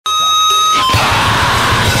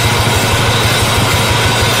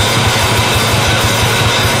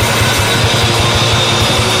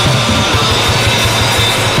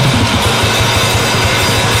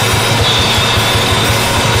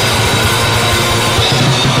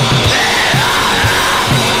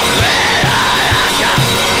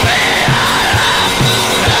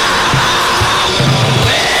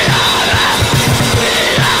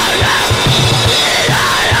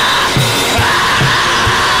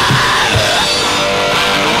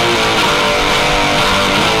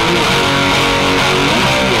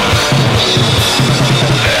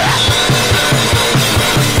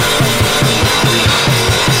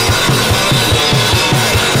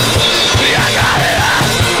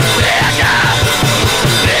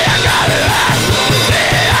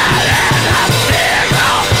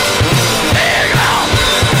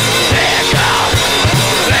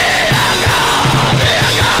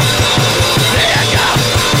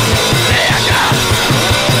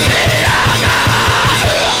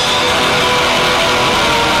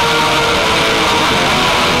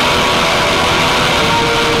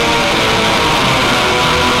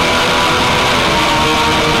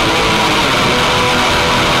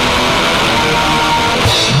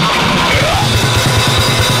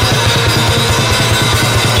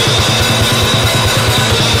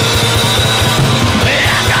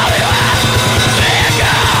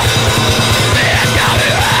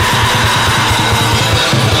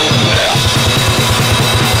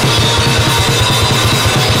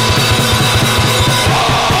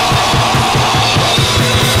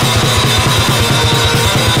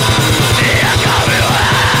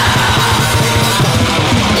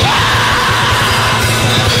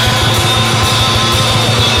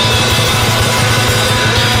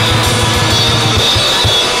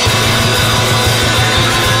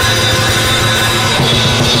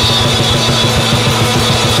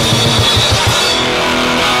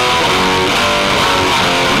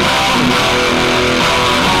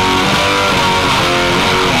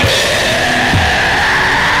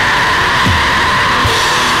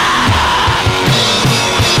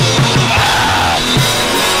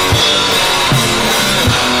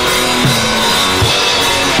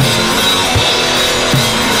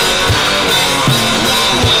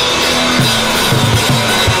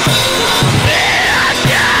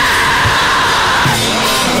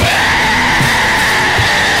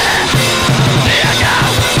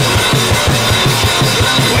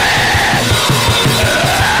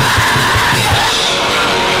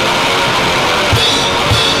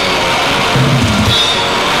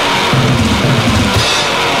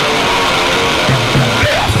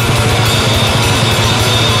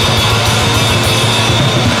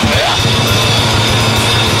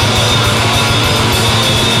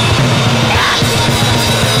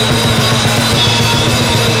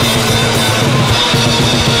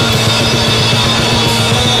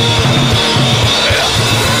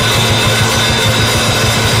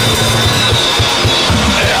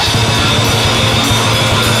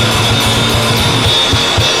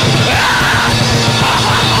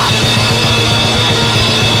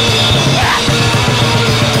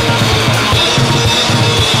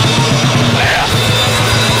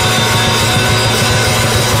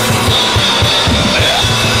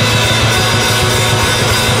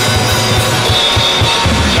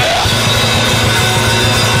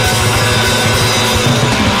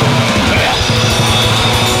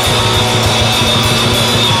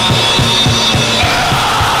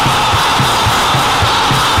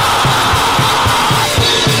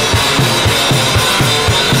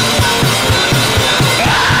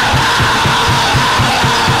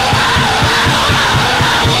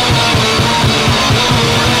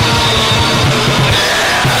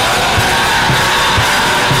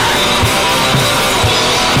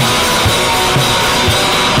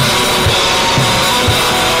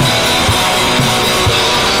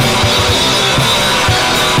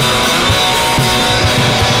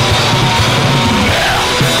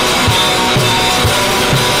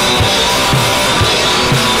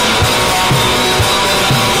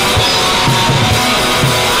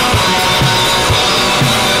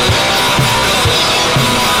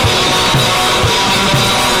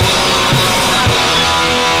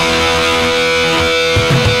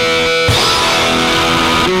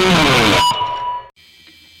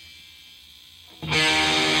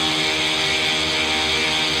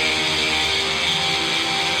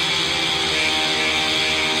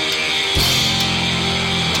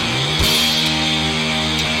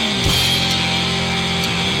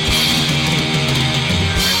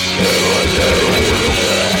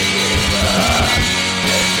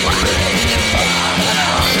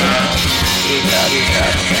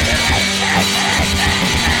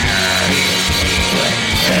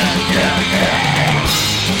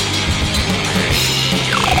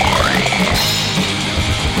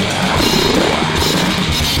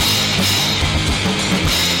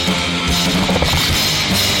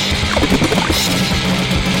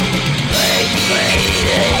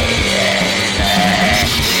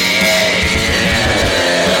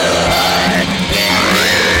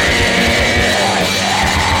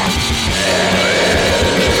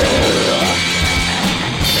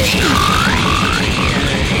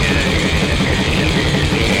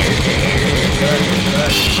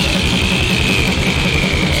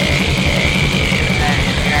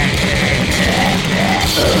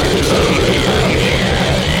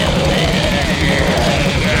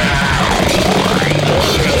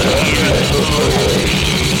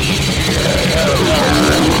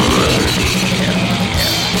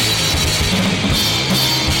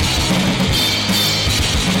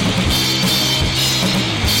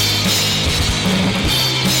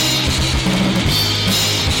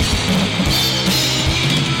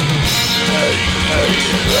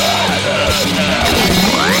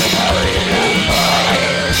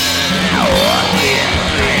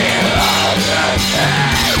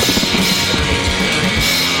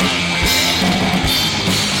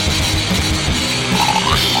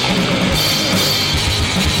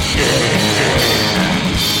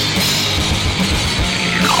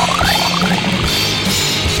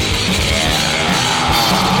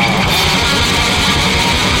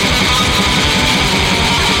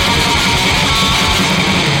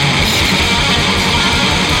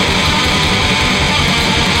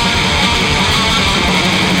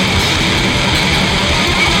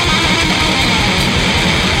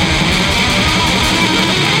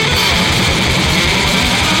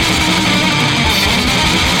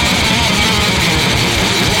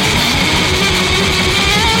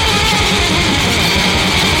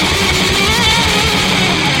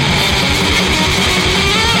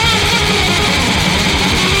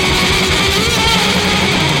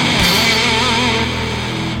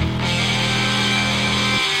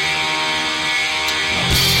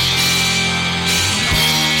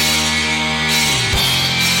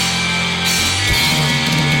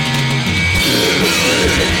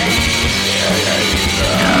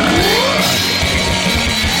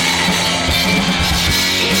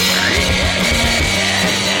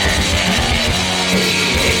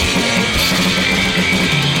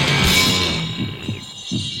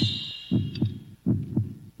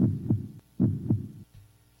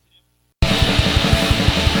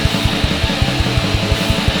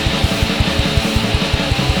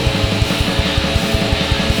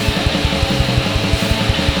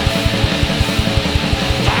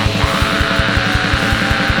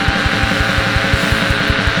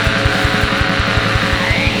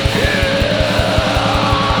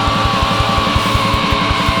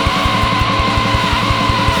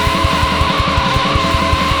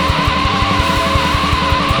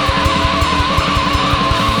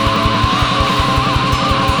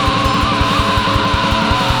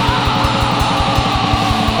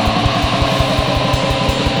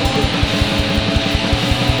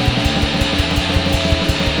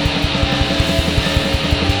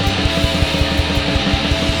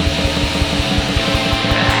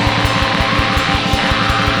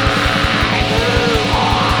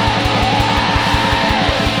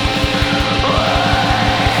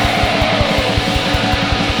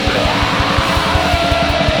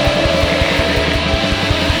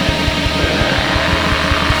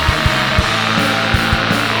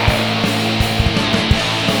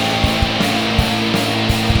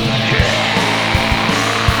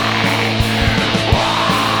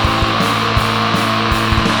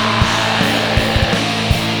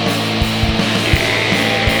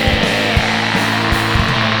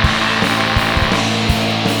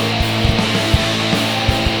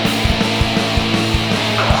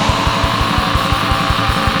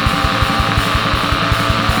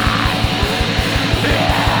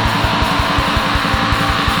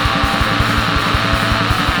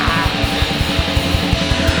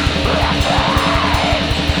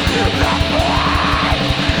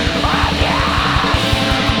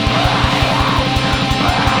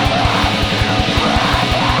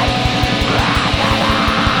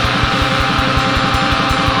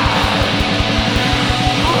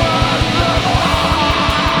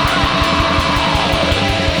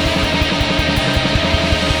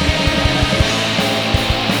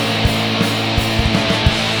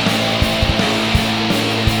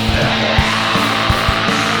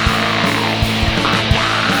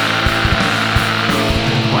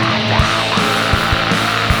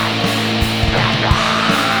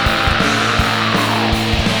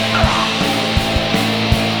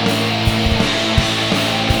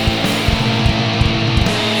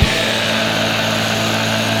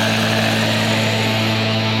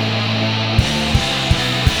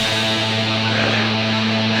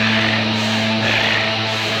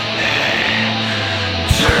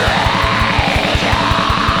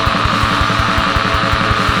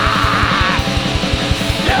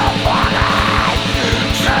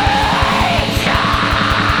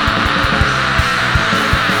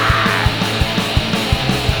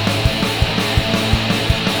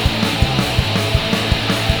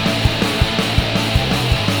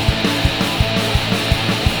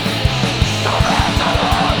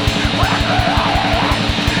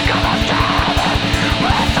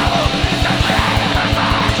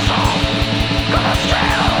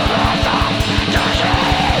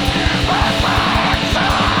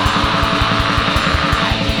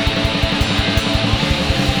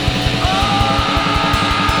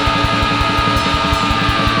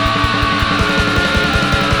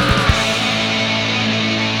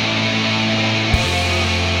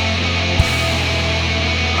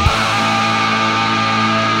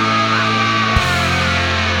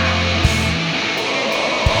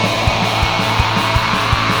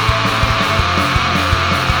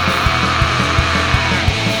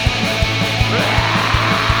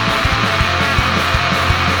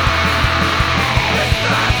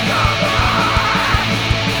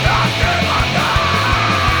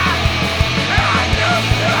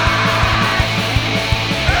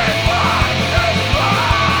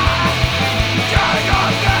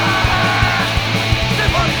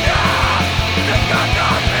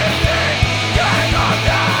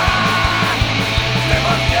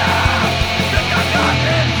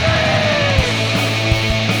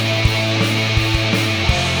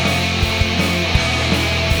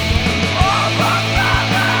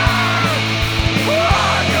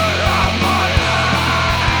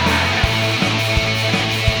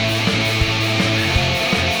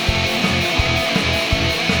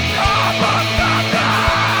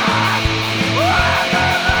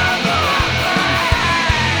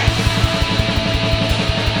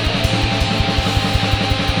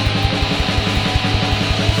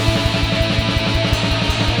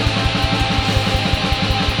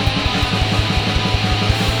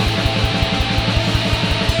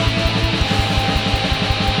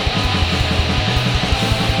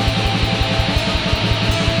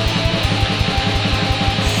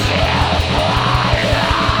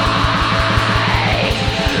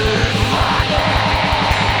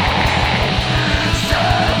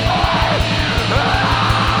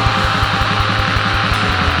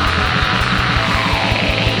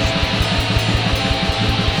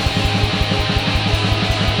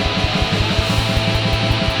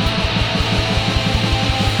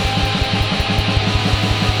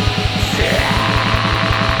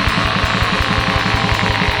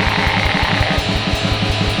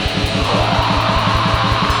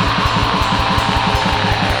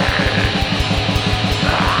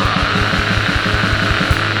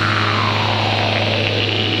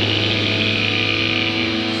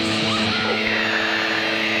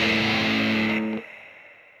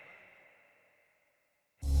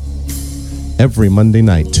Every Monday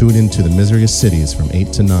night, tune into the Mysterious Cities from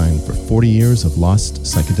 8 to 9 for 40 years of lost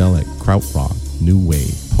psychedelic, krautrock, new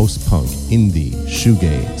wave, post-punk, indie,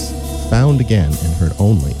 shoegaze. Found again and heard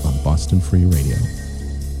only on Boston Free Radio.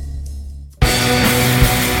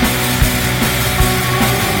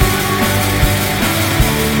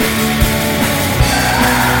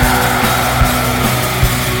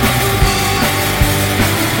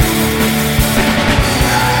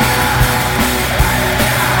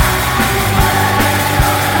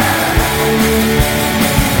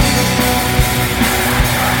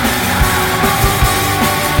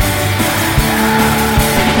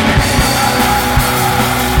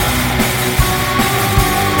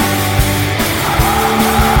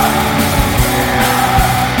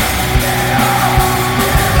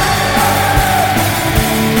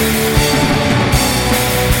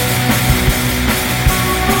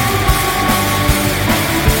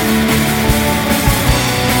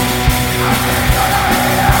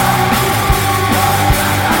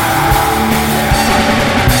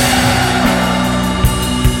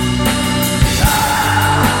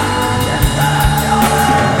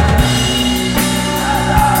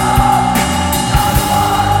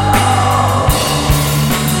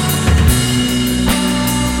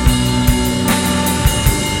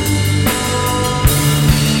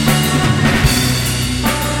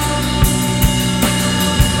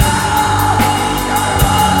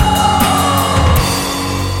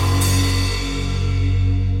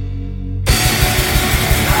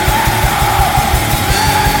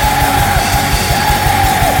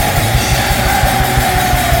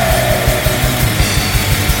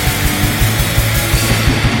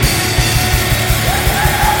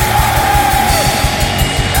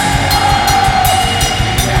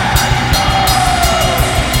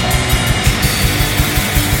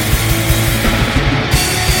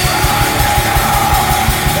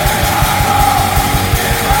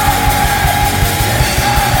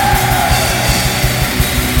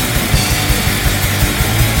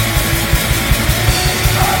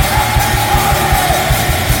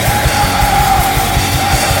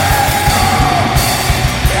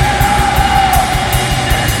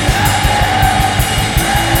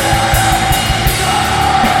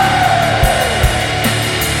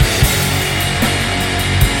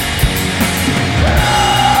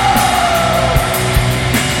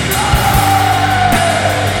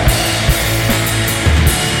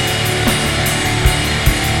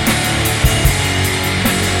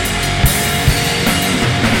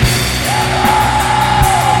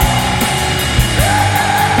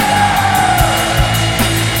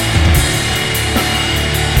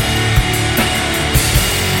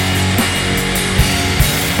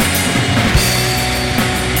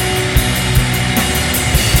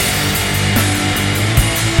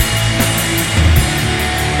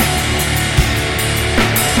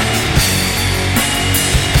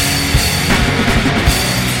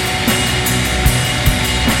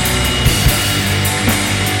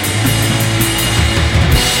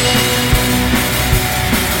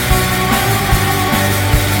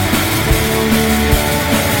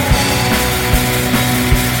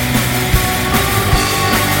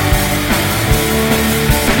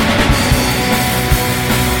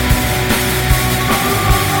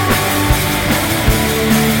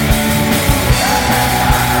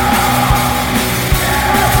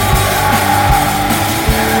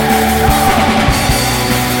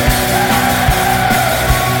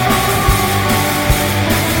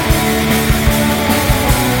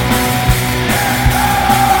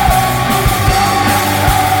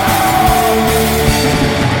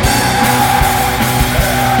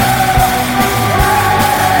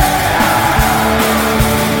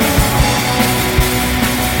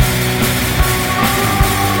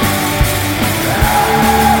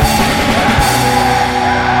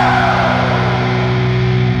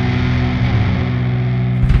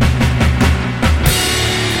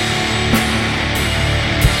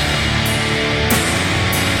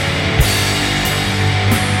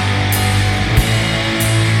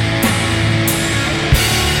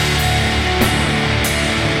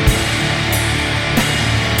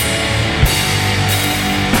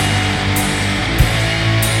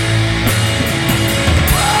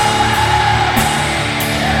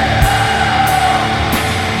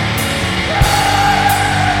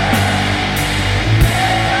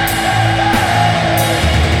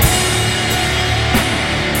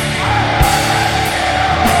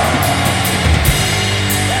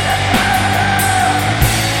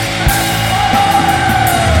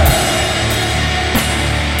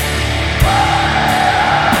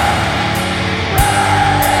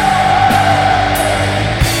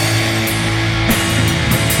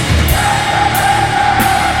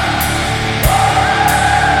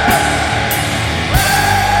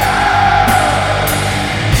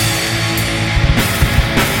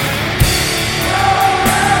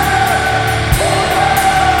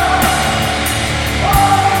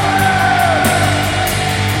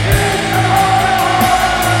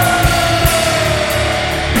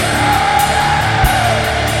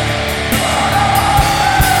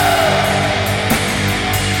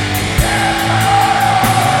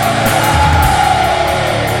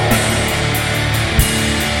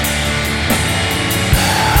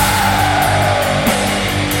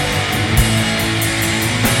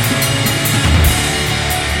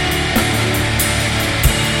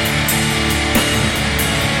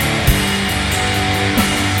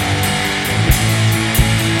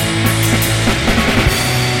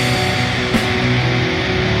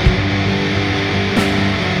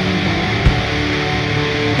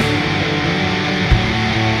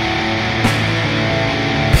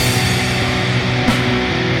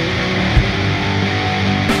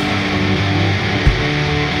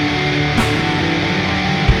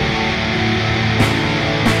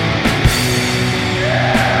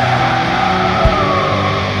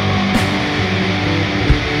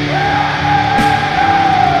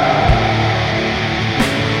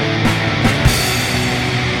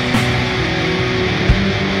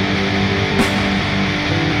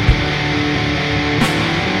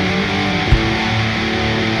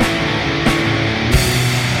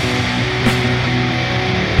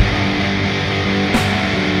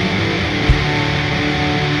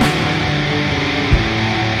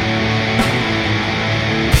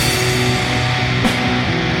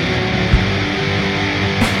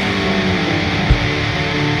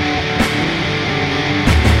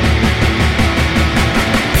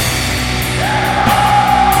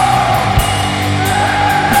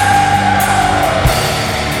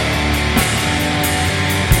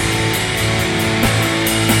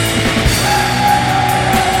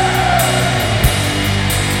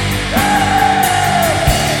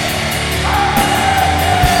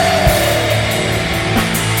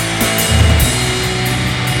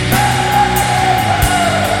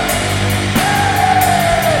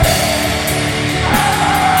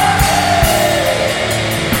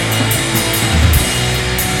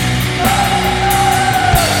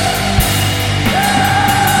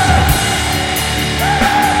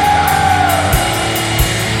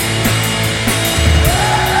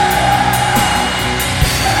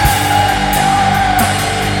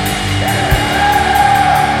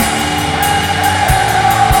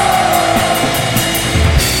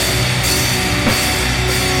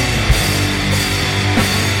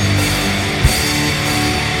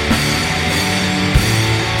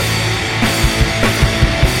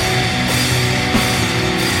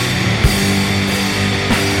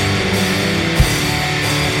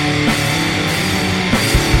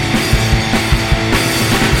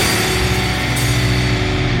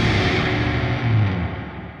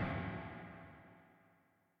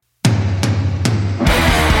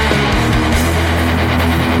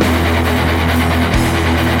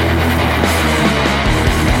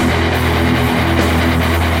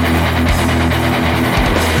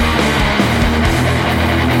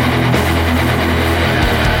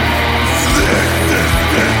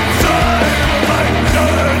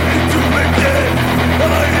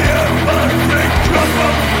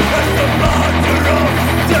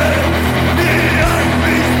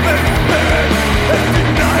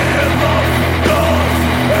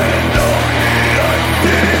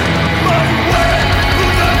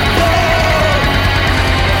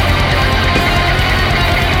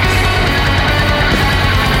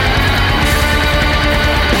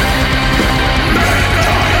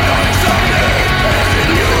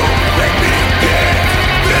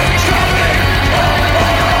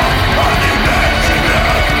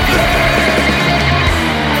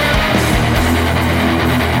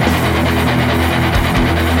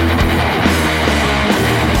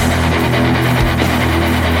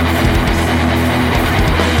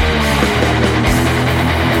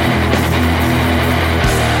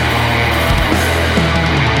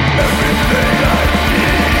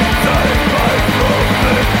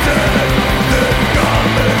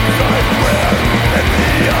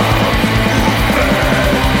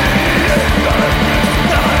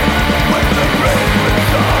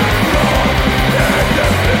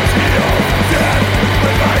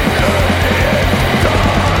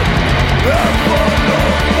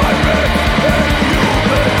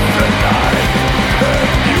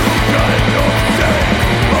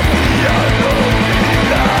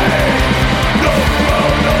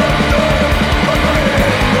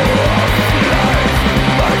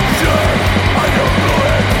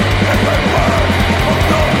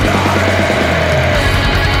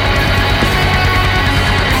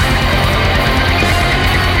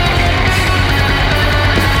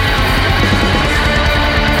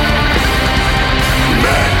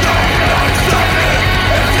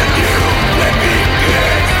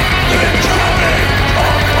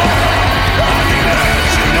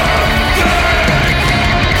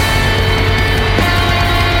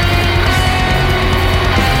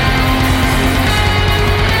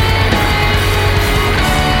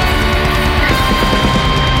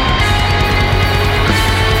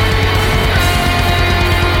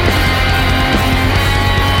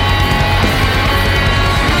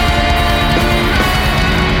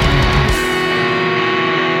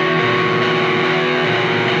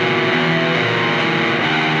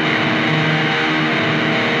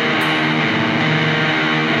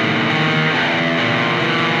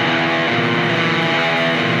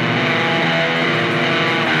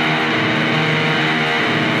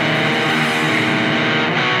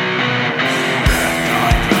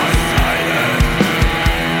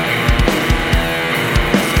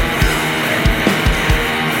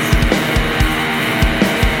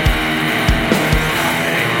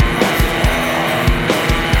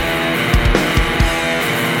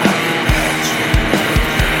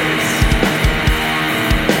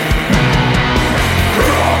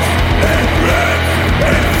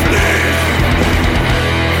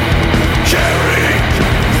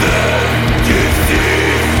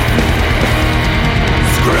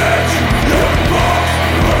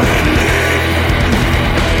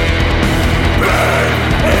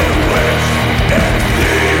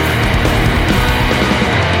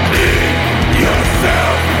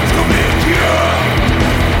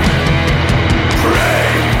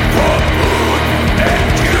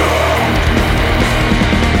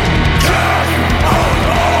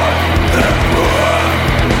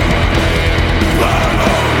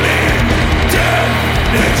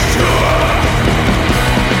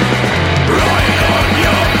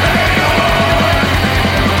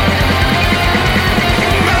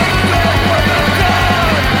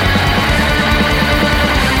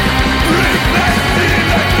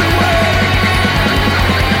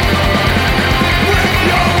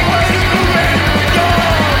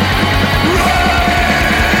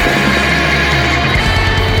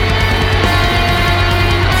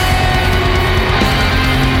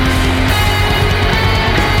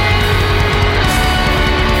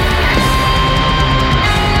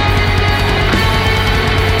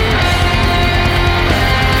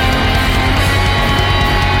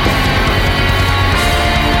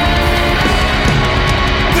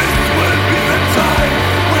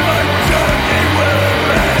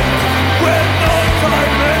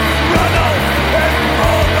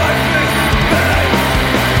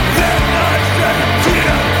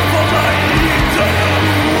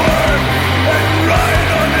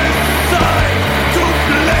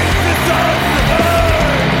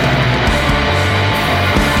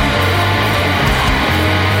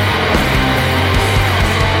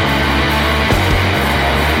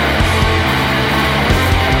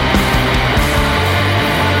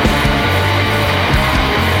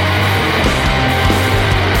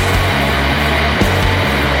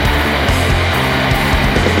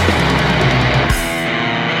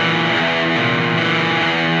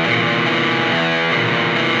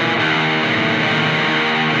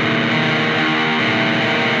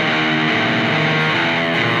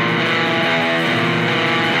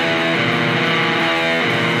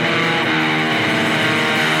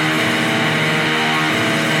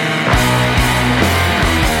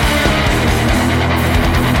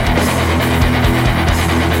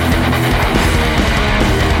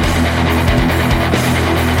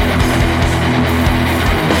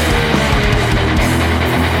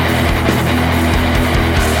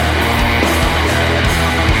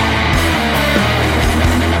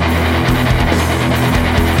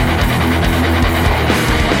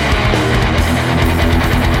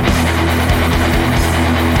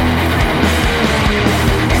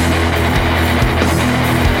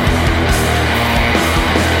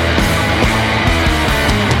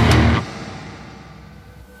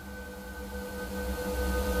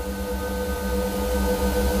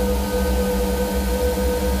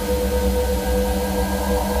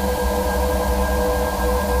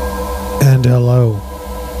 And hello.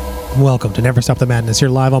 Welcome to Never Stop the Madness here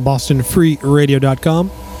live on BostonFreeRadio.com.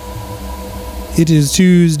 It is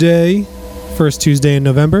Tuesday, first Tuesday in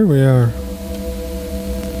November. We are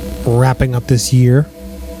wrapping up this year.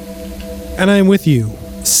 And I am with you,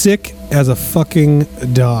 sick as a fucking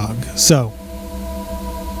dog. So,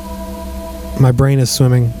 my brain is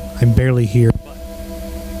swimming. I'm barely here.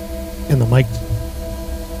 And the mic,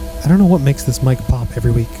 I don't know what makes this mic pop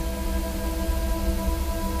every week.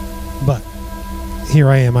 But here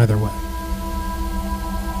I am either way.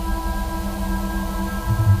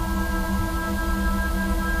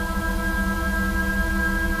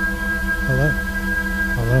 Hello.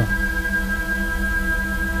 Hello.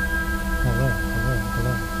 Hello.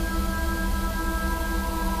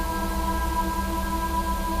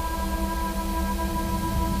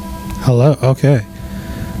 Hello. Hello. Hello. Okay.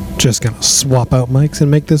 Just gonna swap out mics and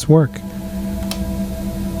make this work.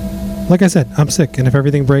 Like I said, I'm sick, and if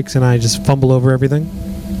everything breaks and I just fumble over everything,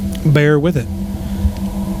 bear with it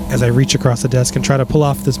as I reach across the desk and try to pull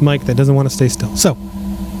off this mic that doesn't want to stay still. So,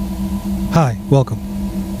 hi, welcome.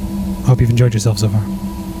 Hope you've enjoyed yourself so far.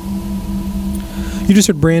 You just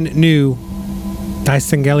heard brand new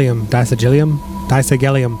Disegelium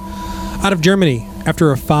out of Germany.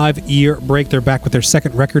 After a 5-year break, they're back with their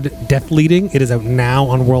second record, Death Leading. It is out now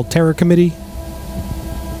on World Terror Committee.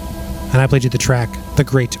 And I played you the track, The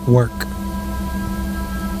Great Work.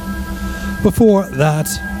 Before that,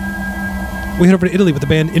 we head over to Italy with the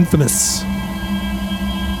band Infamous.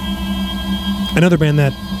 Another band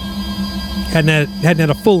that hadn't had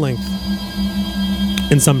a full length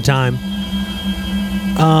in some time.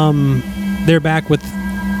 They're back with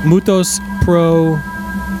Mutos Pro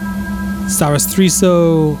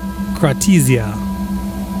Sarastriso Cratizia,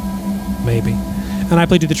 maybe. And I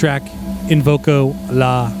played you the track Invoco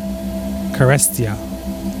la Carestia.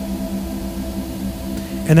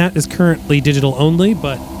 And that is currently digital only,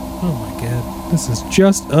 but oh my god, this is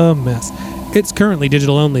just a mess. It's currently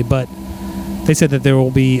digital only, but they said that there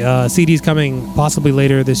will be CDs coming possibly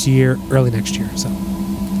later this year, early next year. So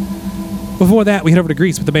before that, we head over to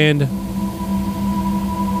Greece with the band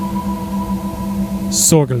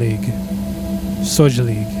Sorgelig.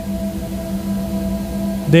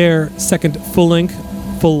 Their second full length,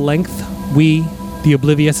 We the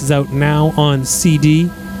Oblivious, is out now on CD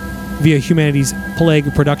via Humanity's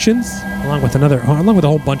Plague Productions, along with a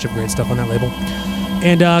whole bunch of great stuff on that label.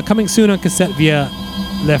 And coming soon on cassette via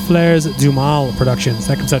Les Fleurs du Mal Productions.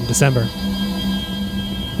 That comes out in December.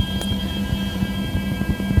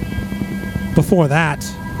 Before that,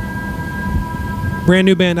 brand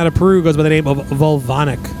new band out of Peru goes by the name of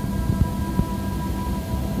Volvanic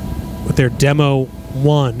with their Demo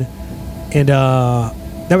 1. And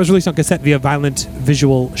that was released on cassette via Violent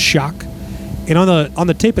Visual Shock. And on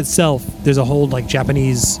the tape itself, there's a whole like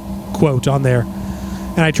Japanese quote on there.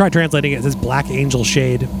 And I tried translating it. It says Black Angel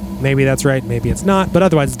Shade. Maybe that's right, maybe it's not. But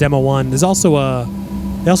otherwise, it's Demo 1. There's also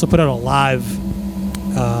they also put out a live,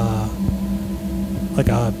 like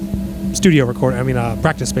a studio recording, a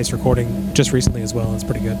practice space recording just recently as well. It's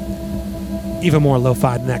pretty good. Even more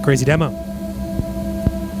lo-fi than that crazy demo.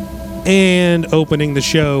 And opening the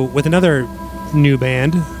show with another new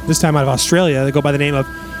band, this time out of Australia. They go by the name of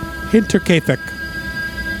Hinterkaifeck.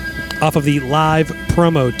 Off of the live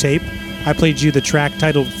promo tape, I played you the track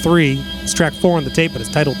titled 3. It's track 4 on the tape, but it's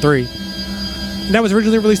titled 3. And that was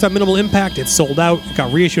originally released on Minimal Impact. It's sold out. It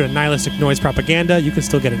got reissued on Nihilistic Noise Propaganda. You can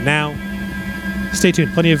still get it now. Stay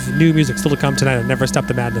tuned. Plenty of new music still to come tonight on Never Stop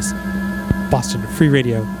the Madness.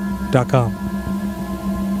 BostonFreeRadio.com.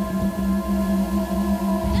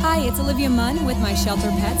 Hi, it's Olivia Munn with my shelter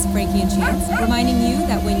pets, Frankie and Chance, reminding you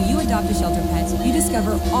that when you adopt a shelter pet, you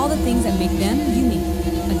discover all the things that make them unique.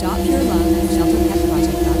 Adopt Pure Love at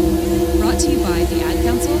shelterpetproject.org. Brought to you by the Ad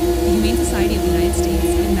Council, the Humane Society of the United States,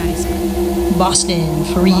 and Madison.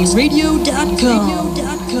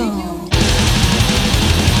 BostonFreeRadio.com.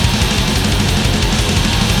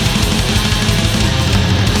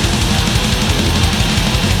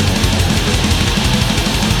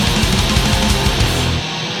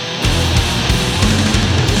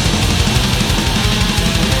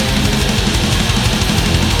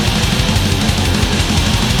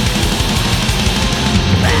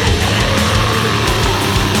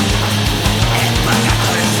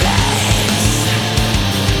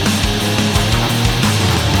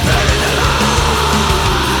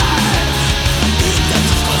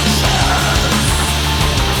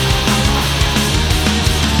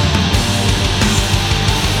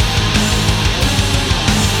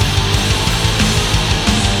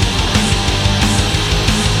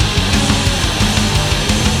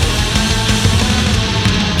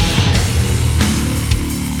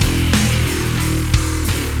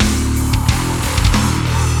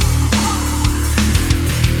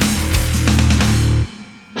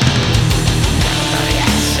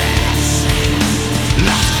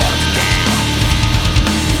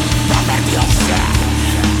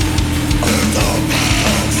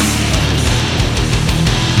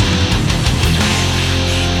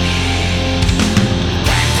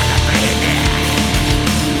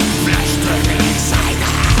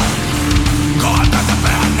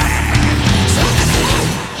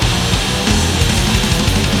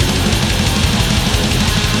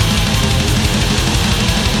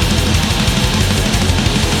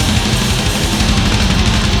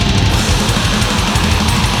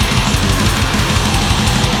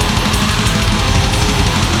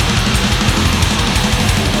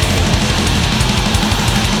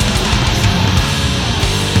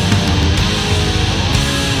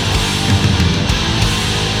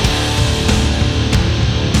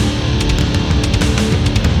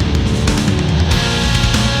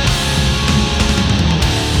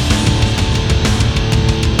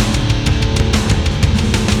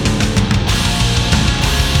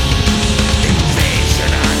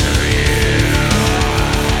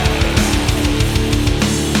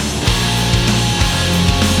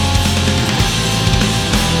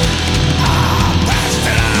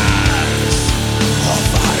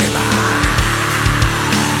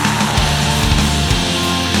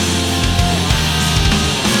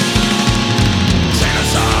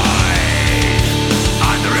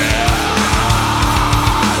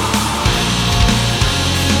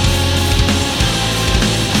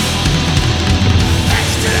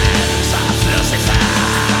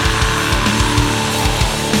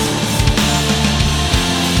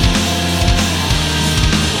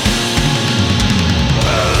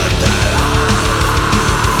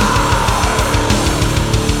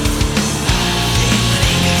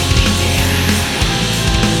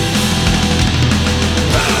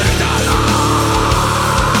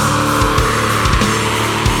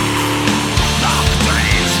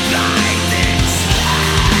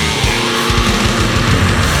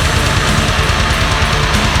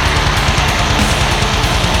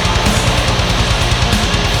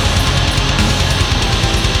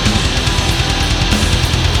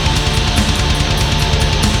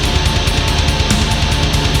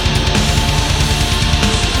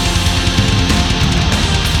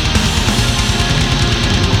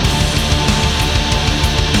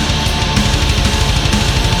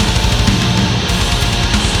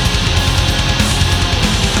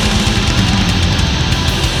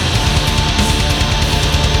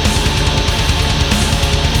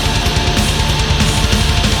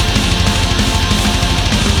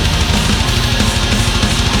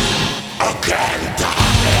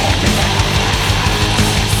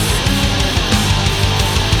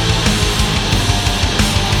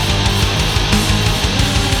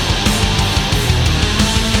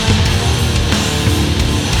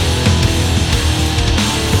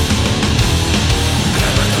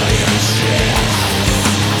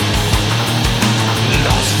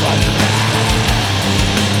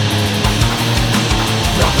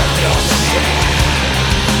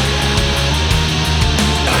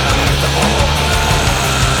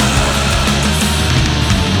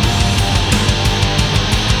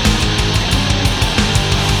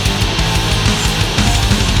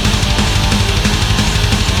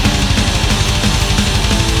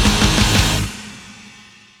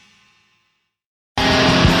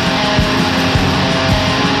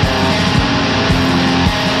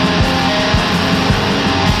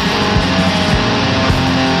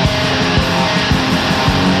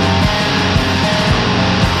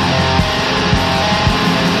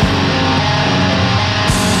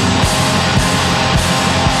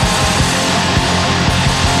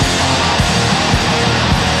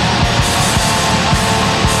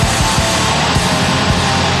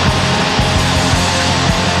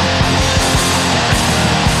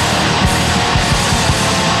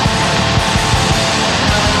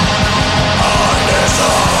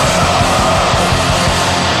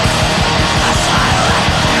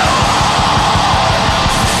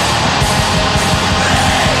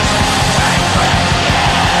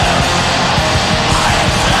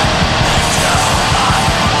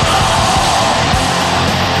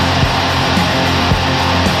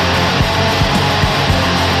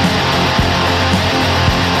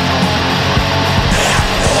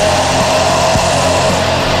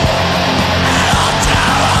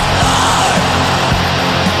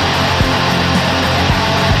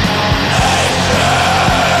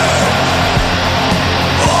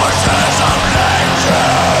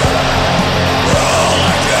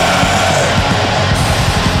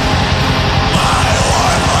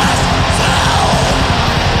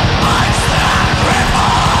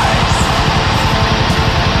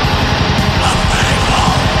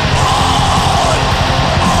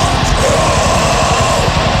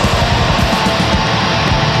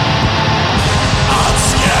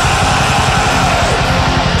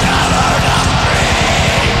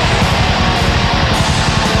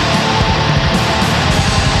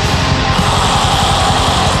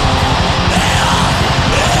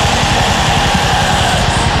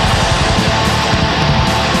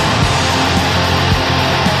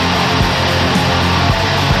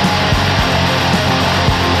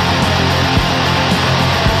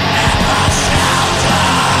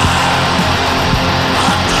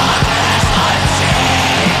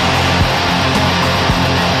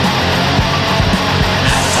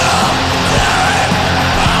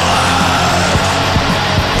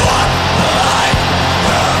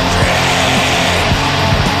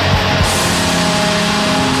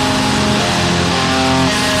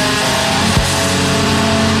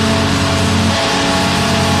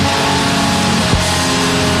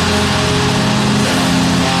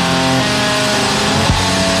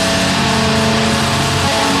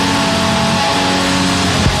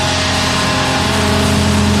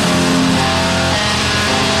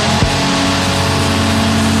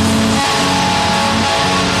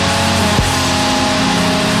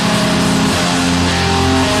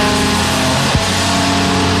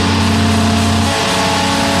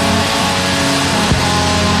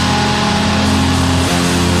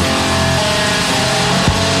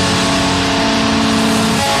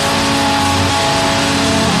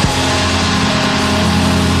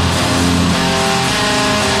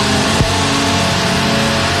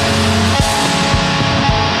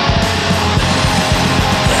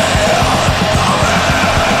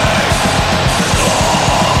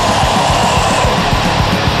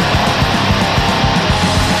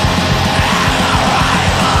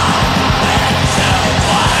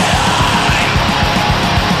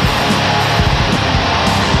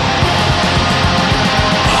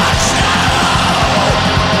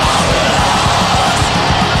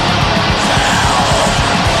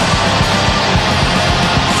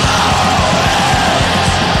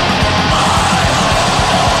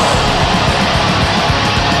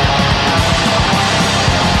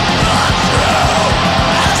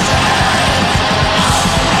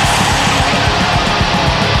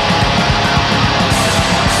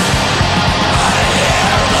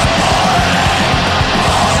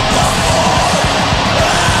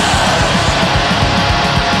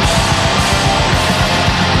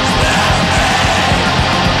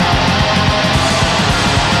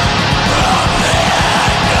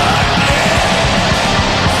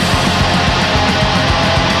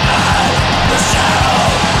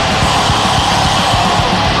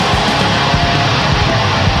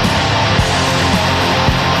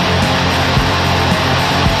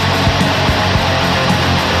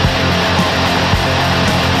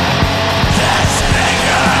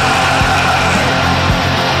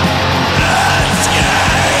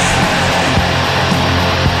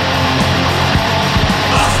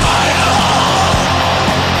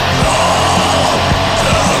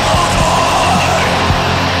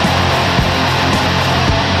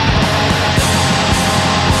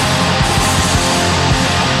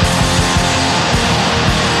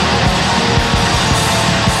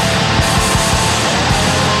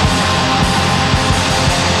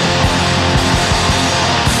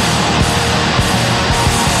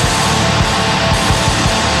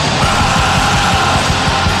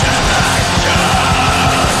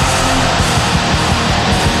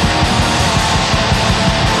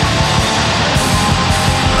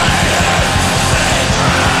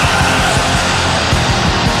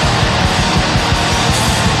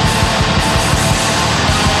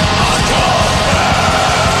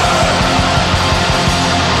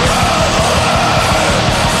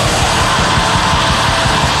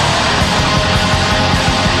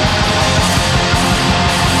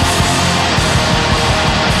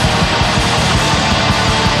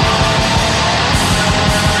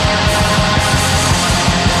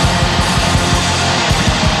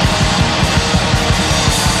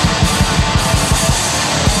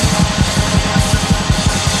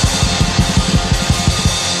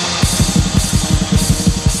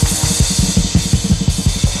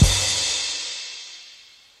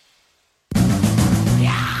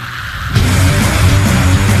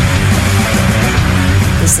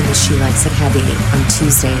 Listen to She Likes It Heavy on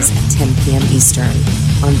Tuesdays at 10 p.m. Eastern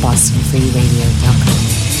on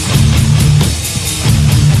BostonFreeRadio.com.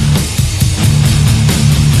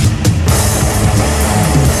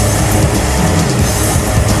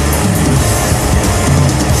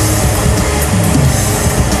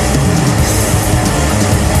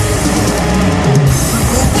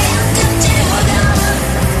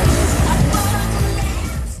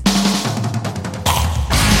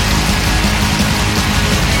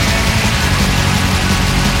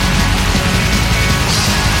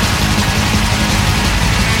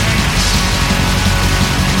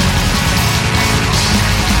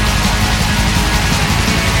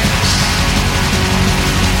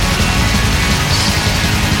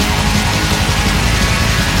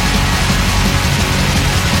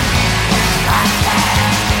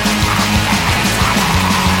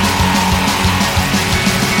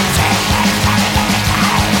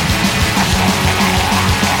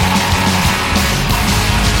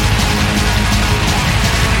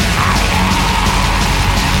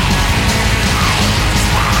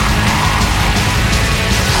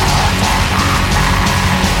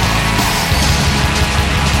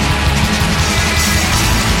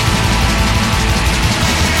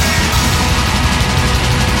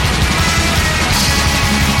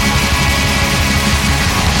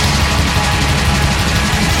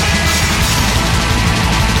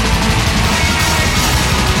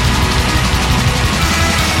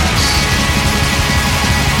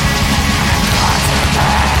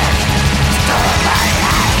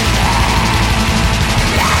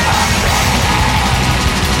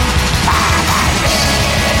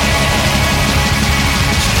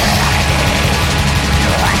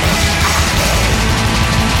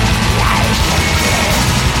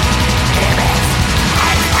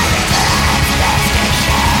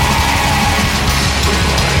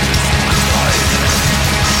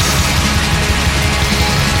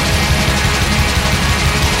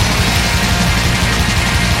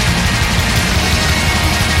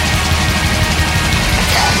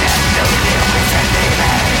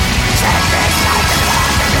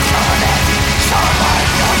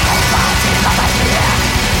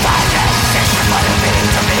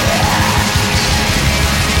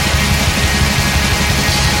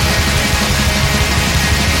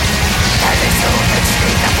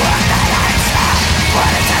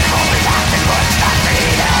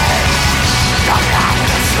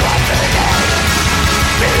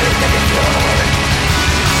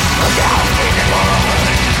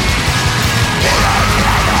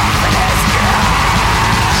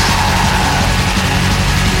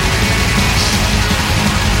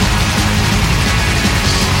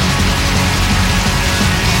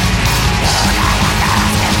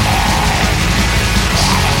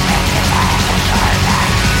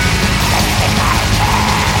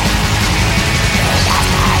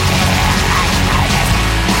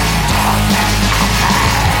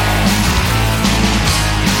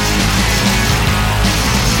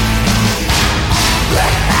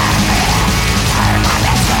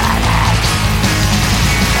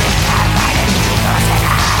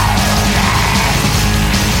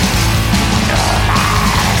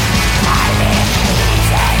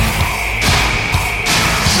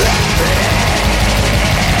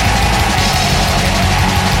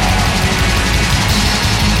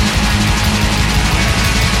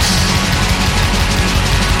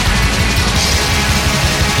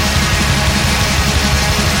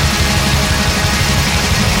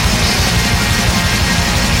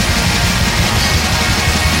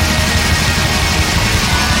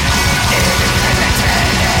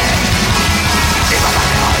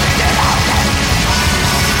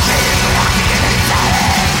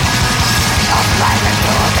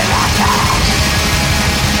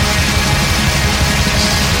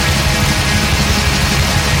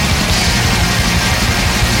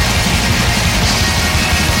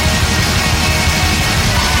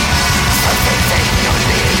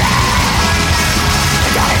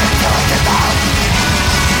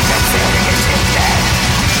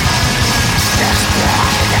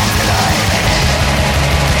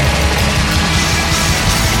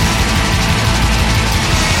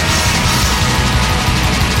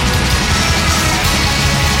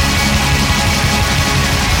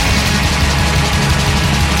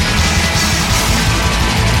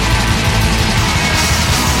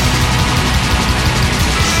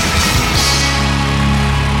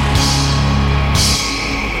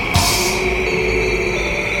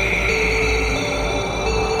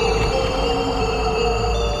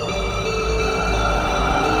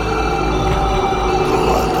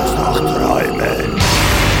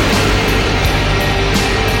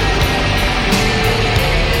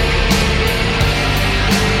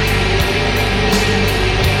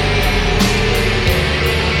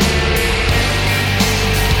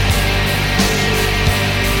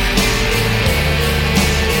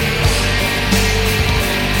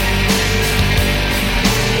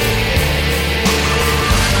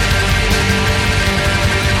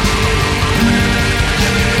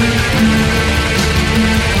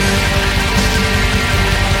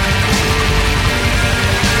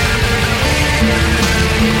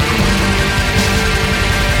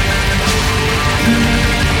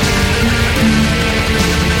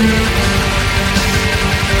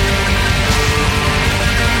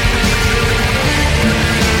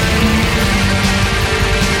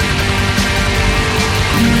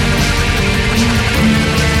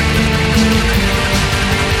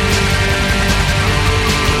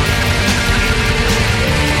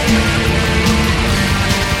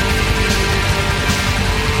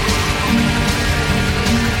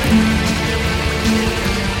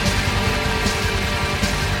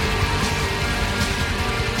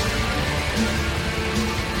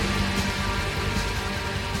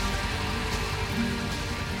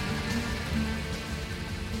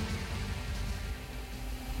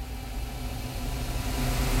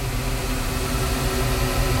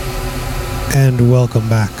 And welcome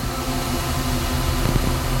back.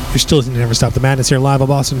 You're still listening to Never Stop the Madness here live on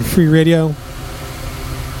Boston Free Radio.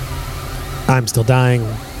 I'm still dying,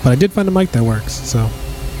 but I did find a mic that works, so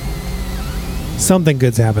something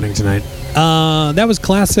good's happening tonight. That was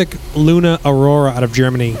classic Luna Aurora out of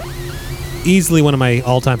Germany. Easily one of my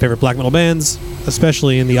all-time favorite black metal bands,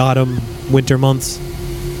 especially in the autumn, winter months.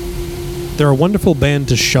 They're a wonderful band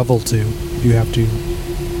to shovel to. You have to.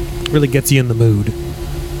 Really gets you in the mood.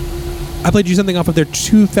 I played you something off of their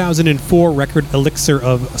 2004 record Elixir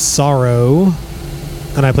of Sorrow,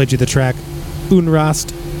 and I played you the track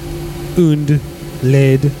Unrast und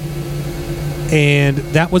Led, and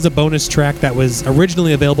that was a bonus track that was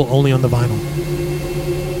originally available only on the vinyl.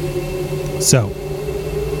 So,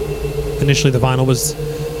 initially the vinyl was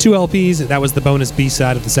 2 LPs, that was the bonus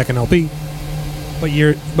B-side of the second LP, but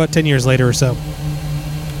about 10 years later or so,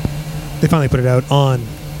 they finally put it out on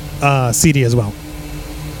CD as well.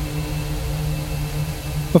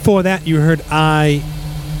 Before that, you heard I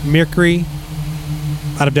Mercury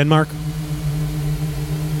out of Denmark.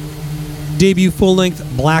 Debut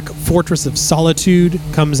full-length Black Fortress of Solitude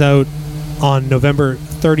comes out on November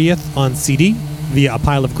 30th on CD via A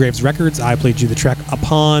Pile of Graves Records. I played you the track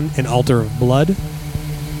Upon an Altar of Blood.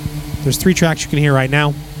 There's 3 tracks you can hear right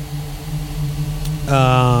now.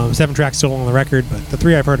 7 tracks still on the record, but the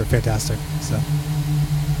 3 I've heard are fantastic. So,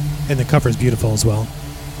 and the cover is beautiful as well.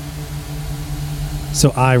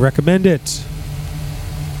 So I recommend it.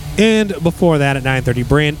 And before that, at 9:30,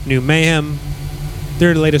 brand new Mayhem.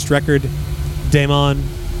 Their latest record, Daemon,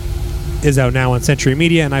 is out now on Century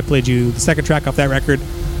Media, and I played you the second track off that record,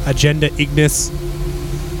 Agenda Ignis.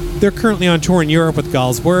 They're currently on tour in Europe with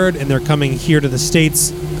Gall's Word, and they're coming here to the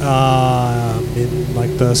States in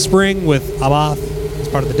like the spring with Abath as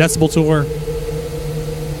part of the Decibel Tour.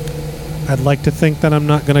 I'd like to think that I'm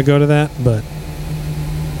not going to go to that, but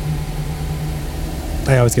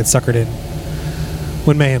I always get suckered in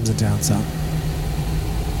when Mayhem's in town, so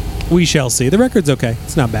we shall see. The record's okay.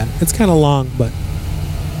 It's not bad. It's kind of long, but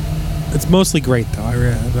it's mostly great,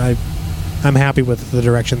 though. I'm happy with the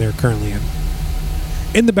direction they're currently in.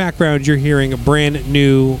 In the background, you're hearing a brand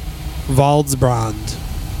new Waldsbrand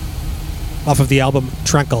off of the album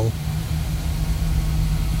Tranquil.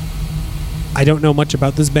 I don't know much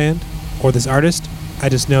about this band or this artist. I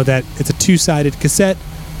just know that it's a 2-sided cassette,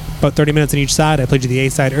 about 30 minutes on each side. I played you the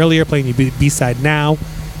A-side earlier, playing you B-side now.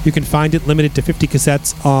 You can find it limited to 50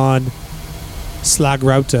 cassettes on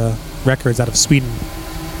Slagrauta Records out of Sweden.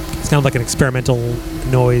 It's kind of like an experimental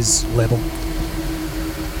noise label.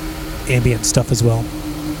 Ambient stuff as well.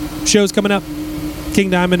 Shows coming up.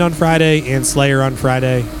 King Diamond on Friday and Slayer on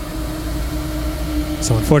Friday.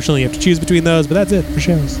 So unfortunately you have to choose between those, but that's it for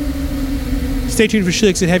shows. Stay tuned for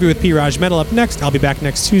Shilix and Heavy with P-Raj Metal up next. I'll be back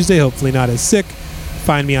next Tuesday, hopefully not as sick.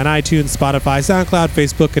 Find me on iTunes, Spotify, SoundCloud,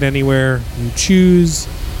 Facebook, and anywhere you choose.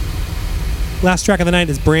 Last track of the night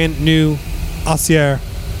is brand new Ossoir.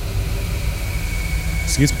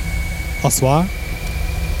 Excuse me. Ossoir?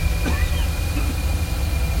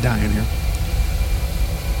 Dying here.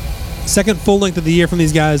 Second full length of the year from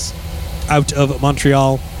these guys out of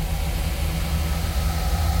Montreal.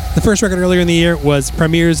 The first record earlier in the year was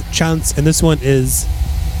Premier's Chance, and this one is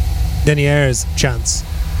Denier's Chance.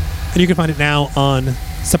 And you can find it now on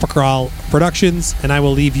Sepulchral Productions, and I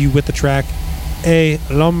will leave you with the track A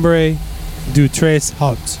L'Ombre du Tres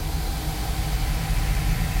Haut.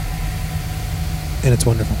 And it's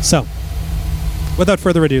wonderful. So, without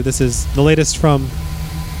further ado, this is the latest from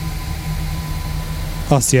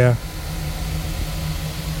Ossoir.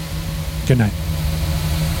 Good night.